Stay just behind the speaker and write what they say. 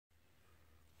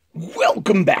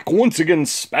Welcome back once again,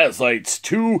 Spazites,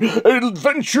 to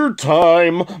Adventure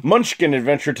Time, Munchkin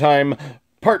Adventure Time,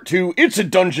 Part 2. It's a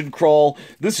dungeon crawl.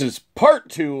 This is Part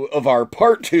 2 of our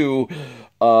Part 2,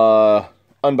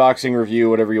 unboxing review,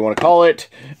 whatever you want to call it.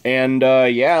 And,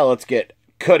 yeah, let's get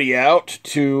Cuddy out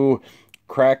to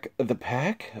crack the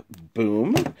pack.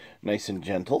 Boom. Nice and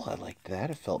gentle. I liked that.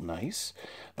 It felt nice.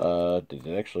 Did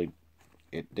it actually...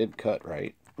 It did cut,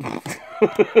 right?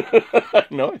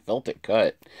 No, I felt it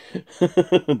cut.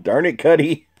 Darn it,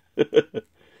 Cuddy.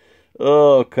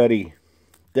 Oh, Cuddy.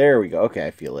 There we go. Okay,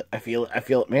 I feel it. I feel it. I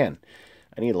feel it. Man,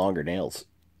 I need longer nails.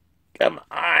 Come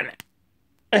on.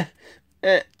 Come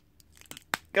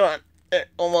on.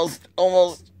 Almost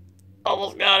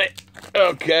got it.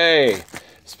 Okay.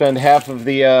 Spend half of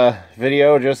the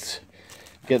video just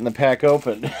getting the pack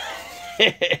open.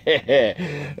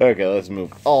 Okay, let's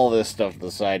move all this stuff to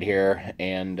the side here,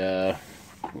 and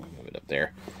move it up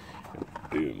there.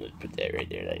 Boom, let's put that right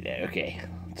there like that. Okay,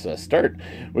 let's start.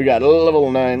 We got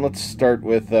level 9. Let's start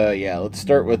with, let's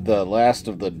start with the last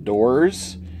of the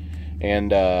doors. And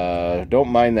don't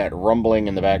mind that rumbling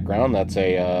in the background. That's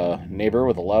a neighbor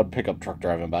with a loud pickup truck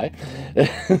driving by.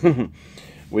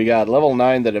 We got level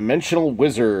 9, the Dimensional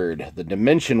Wizard. The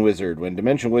Dimension Wizard. When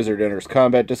Dimension Wizard enters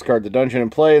combat, discard the dungeon in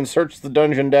play and search the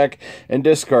dungeon deck and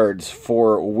discards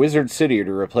for Wizard City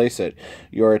to replace it.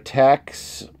 Your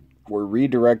attacks were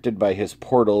redirected by his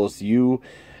portals. You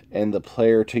and the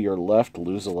player to your left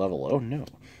lose a level. Oh no.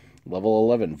 Level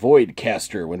 11,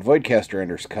 Voidcaster. When Voidcaster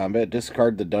enters combat,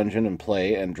 discard the dungeon in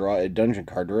play and draw a dungeon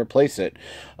card to replace it.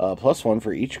 +1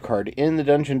 for each card in the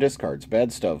dungeon discards.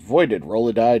 Bad stuff. Voided. Roll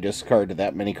a die, discard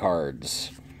that many cards.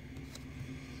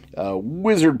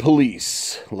 Wizard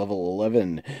Police. Level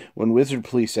 11. When Wizard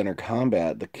Police enter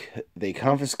combat, they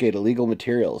confiscate illegal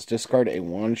materials. Discard a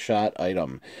one-shot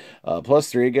item.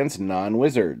 +3 against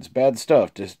non-wizards. Bad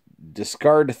stuff.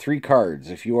 Discard 3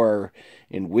 cards. If you are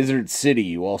in Wizard City,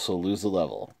 you also lose a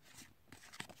level.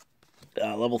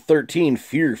 Level 13,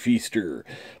 Fear Feaster.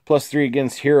 +3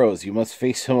 against heroes. You must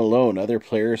face him alone. Other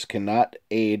players cannot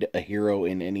aid a hero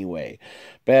in any way.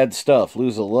 Bad stuff.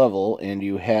 Lose a level, and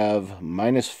you have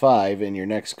 -5 in your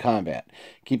next combat.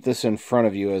 Keep this in front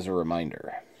of you as a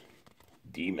reminder.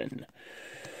 Demon.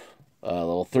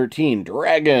 Level 13,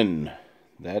 Dragon.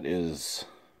 That is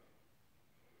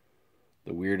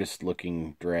the weirdest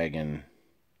looking dragon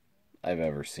I've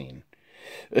ever seen.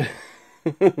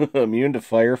 Immune to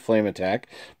fire, flame attack,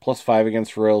 +5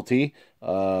 against royalty,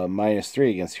 -3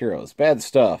 against heroes. Bad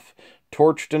stuff.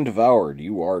 Torched and devoured.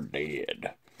 You are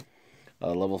dead.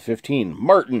 Level 15,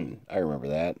 Martin. I remember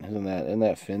that. Isn't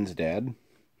that Finn's dad?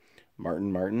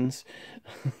 Martins.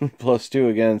 +2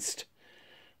 against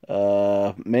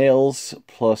males,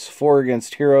 +4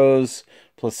 against heroes,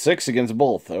 +6 against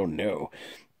both. Oh no.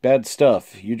 Bad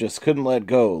stuff. You just couldn't let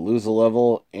go. Lose a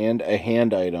level and a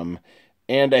hand item.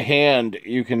 And a hand.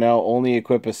 You can now only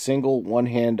equip a single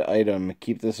one-hand item.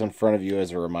 Keep this in front of you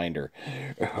as a reminder.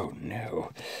 Oh, no.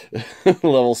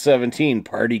 Level 17,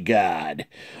 Party God.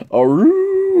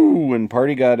 Aroo! When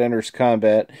Party God enters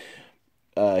combat,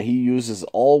 he uses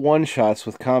all one-shots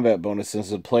with combat bonuses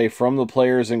to play from the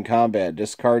players in combat.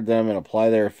 Discard them and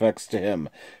apply their effects to him.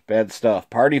 Bad stuff.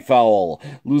 Party Foul.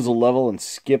 Lose a level and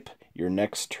skip your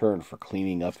next turn for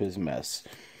cleaning up his mess.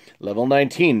 Level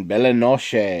 19,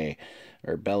 Bellanoche.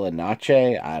 Or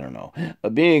Bellanache? I don't know. A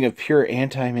being of pure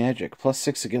anti-magic.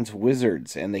 +6 against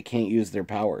wizards, and they can't use their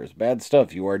powers. Bad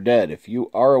stuff. You are dead. If you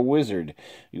are a wizard,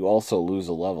 you also lose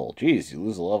a level. Jeez, you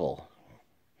lose a level.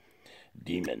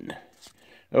 Demon.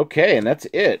 Okay, and that's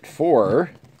it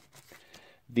for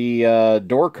the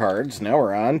door cards. Now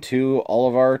we're on to all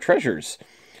of our treasures.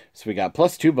 So we got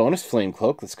 +2 bonus Flame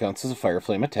Cloak. This counts as a Fire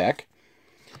Flame attack.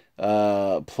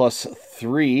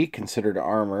 +3 considered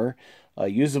armor.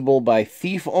 Usable by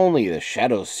Thief only, the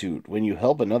Shadow Suit. When you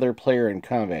help another player in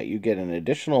combat, you get an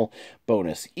additional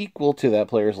bonus equal to that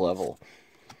player's level.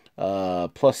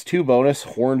 +2 bonus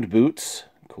Horned Boots.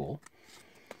 Cool.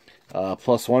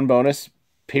 +1 bonus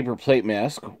Paper Plate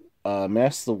Mask.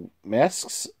 Masks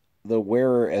the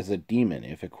wearer as a demon,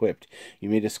 if equipped. You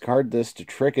may discard this to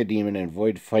trick a demon and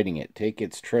avoid fighting it. Take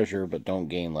its treasure, but don't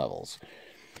gain levels.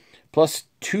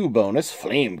 +2 bonus,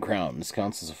 Flame Crown. This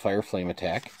counts as a Fire Flame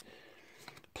attack.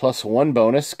 +1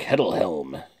 bonus, Kettle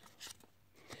Helm.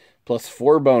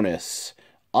 +4 bonus,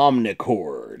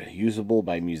 Omnicord. Usable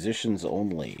by musicians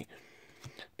only.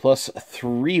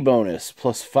 +3 bonus,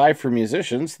 +5 for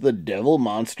musicians, the Devil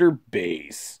Monster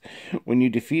Bass. When you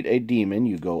defeat a demon,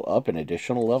 you go up an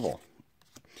additional level.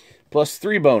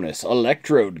 +3 bonus,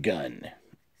 Electrode Gun.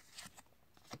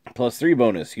 +3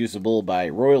 bonus, usable by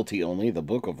royalty only, the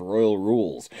Book of Royal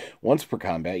Rules. Once per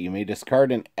combat, you may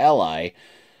discard an ally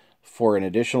for an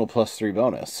additional +3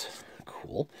 bonus.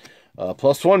 Cool.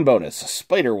 +1 bonus,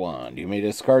 Spider Wand. You may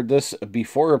discard this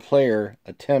before a player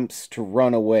attempts to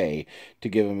run away to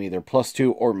give him either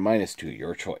 +2 or -2,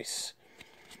 your choice.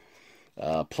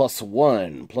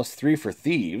 +1, +3 for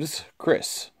Thieves,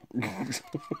 Chris.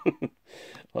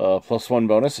 +1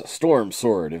 bonus, Storm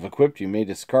Sword. If equipped, you may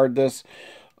discard this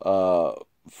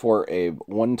for a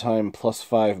one-time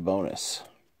 +5 bonus.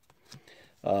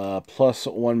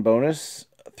 +1 bonus,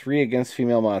 3 against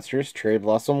female monsters, Cherry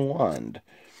Blossom Wand.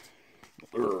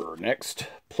 Next,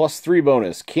 +3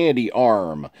 bonus, Candy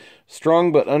Arm.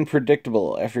 Strong but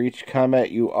unpredictable. After each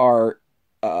combat you are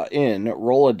in,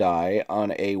 roll a die.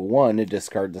 On a 1,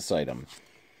 discard this item.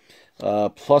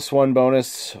 +1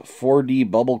 bonus, 4D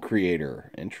Bubble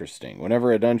Creator. Interesting.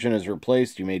 Whenever a dungeon is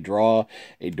replaced, you may draw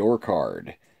a door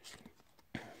card.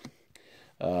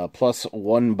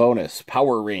 +1 bonus,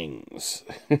 Power Rings.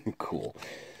 Cool.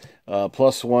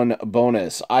 +1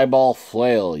 bonus, Eyeball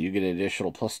Flail. You get an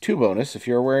additional +2 bonus if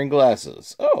you're wearing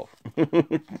glasses. Oh,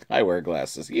 I wear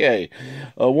glasses. Yay.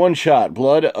 One shot,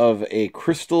 Blood of a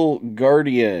Crystal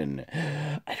Guardian.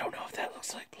 I don't know if that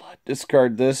looks like blood.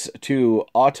 Discard this to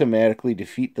automatically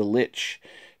defeat the Lich.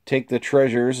 Take the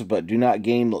treasures, but do not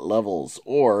gain levels,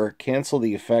 or cancel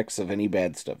the effects of any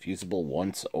bad stuff. Usable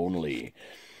once only.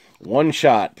 One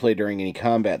shot, play during any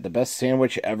combat. The best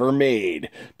sandwich ever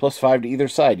made. +5 to either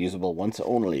side, usable once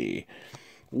only.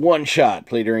 One shot,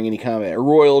 play during any combat.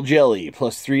 Royal Jelly,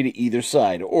 +3 to either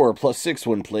side, or +6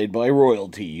 when played by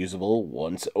royalty, usable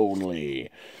once only.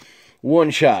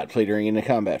 One shot, play during any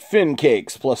combat. Fin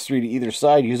Cakes, +3 to either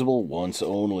side, usable once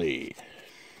only.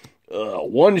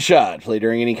 One shot, play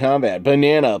during any combat.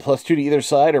 Banana, +2 to either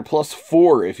side, or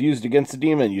 +4 if used against a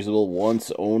demon, usable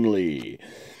once only.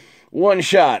 One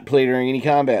shot, play during any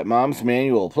combat. Mom's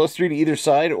Manual, +3 to either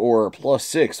side, or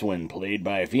 +6 when played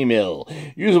by a female.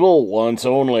 Usable once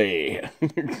only.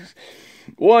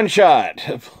 One shot,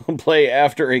 play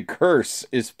after a curse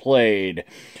is played.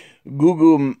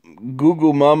 Goo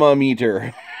Mama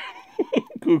Meter.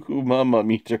 Goo Mama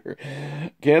Meter.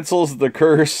 Cancels the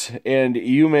curse, and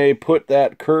you may put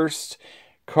that cursed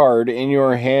card in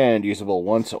your hand. Usable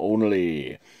once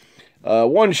only.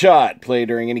 One shot, play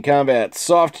during any combat.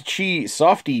 Softy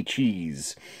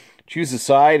cheese. Choose a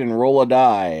side and roll a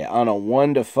die. On a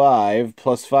 1 to 5,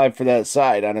 +5 for that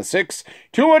side. On a 6,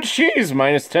 too much cheese,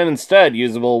 -10 instead.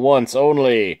 Usable once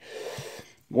only.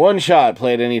 One shot,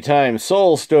 play at any time.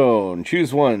 Soulstone.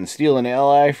 Choose one. Steal an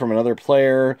ally from another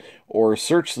player, or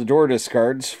search the door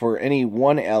discards for any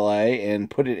one ally and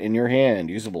put it in your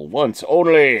hand. Usable once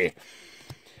only.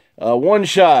 One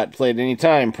shot, played any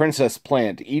time. Princess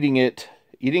Plant. Eating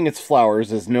its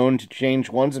flowers is known to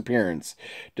change one's appearance.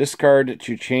 Discard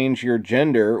to change your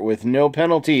gender with no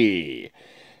penalty.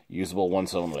 Usable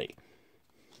once only.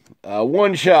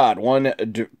 One shot,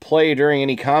 play during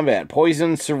any combat.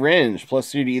 Poison Syringe,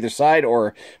 +3 to either side,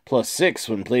 or +6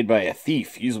 when played by a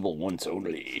thief. Usable once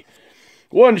only.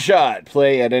 One shot,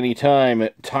 play at any time.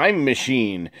 Time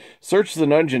Machine. Search the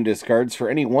dungeon discards for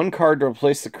any one card to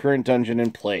replace the current dungeon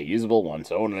in play. Usable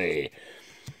once only.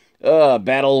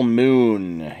 Battle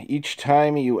Moon. Each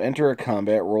time you enter a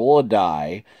combat, roll a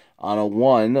die. On a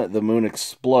 1, the moon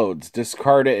explodes.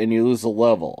 Discard it and you lose a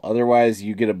level. Otherwise,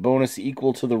 you get a bonus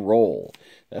equal to the roll.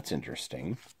 That's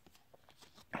interesting.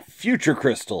 Future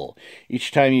Crystal. Each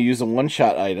time you use a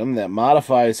one-shot item that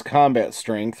modifies combat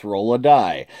strength, roll a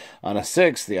die. On a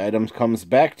 6, the item comes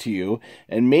back to you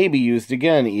and may be used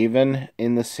again, even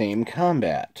in the same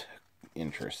combat.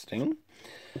 Interesting.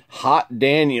 Hot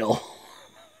Daniel.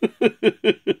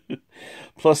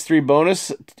 +3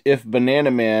 bonus if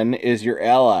Banana Man is your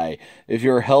ally. If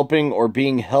you're helping or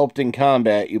being helped in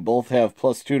combat, you both have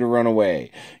 +2 to run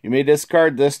away. You may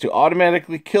discard this to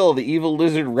automatically kill the evil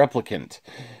lizard replicant.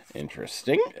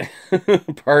 Interesting.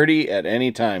 Party at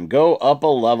any time. Go up a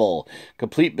level.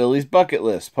 Complete Billy's bucket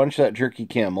list. Punch that jerky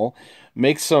camel.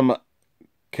 Make some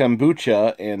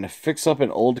kombucha and fix up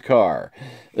an old car.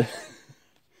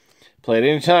 Play at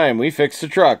any time. We fixed a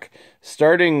truck.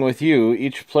 Starting with you,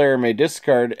 each player may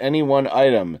discard any one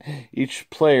item. Each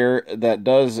player that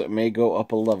does may go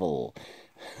up a level.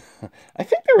 I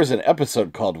think there was an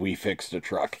episode called We Fixed a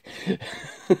Truck.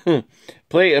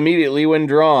 Play immediately when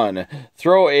drawn.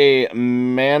 Throw a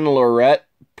manlorette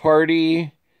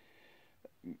party.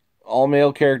 All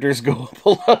male characters go up a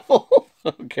level.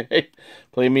 Okay.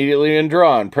 Play immediately when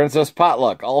drawn. Princess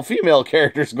Potluck. All female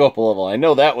characters go up a level. I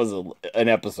know that was an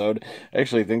episode. I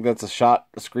actually think that's a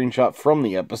screenshot from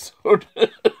the episode.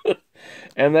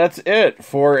 And that's it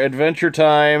for Adventure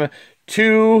Time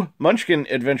 2, Munchkin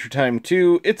Adventure Time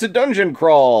 2. It's a dungeon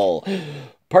crawl.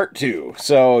 Part 2.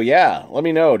 So, yeah, let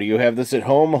me know. Do you have this at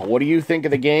home? What do you think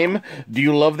of the game? Do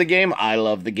you love the game? I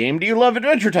love the game. Do you love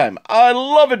Adventure Time? I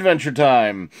love Adventure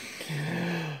Time.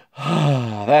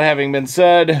 That having been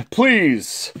said,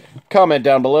 please comment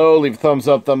down below, leave a thumbs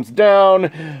up, thumbs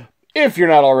down. If you're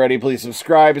not already, please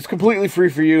subscribe. It's completely free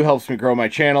for you, helps me grow my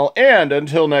channel. And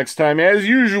until next time, as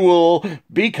usual,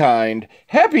 be kind,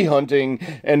 happy hunting,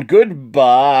 and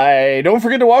goodbye. Don't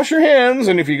forget to wash your hands,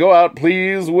 and if you go out,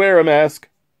 please wear a mask.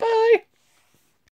 Bye.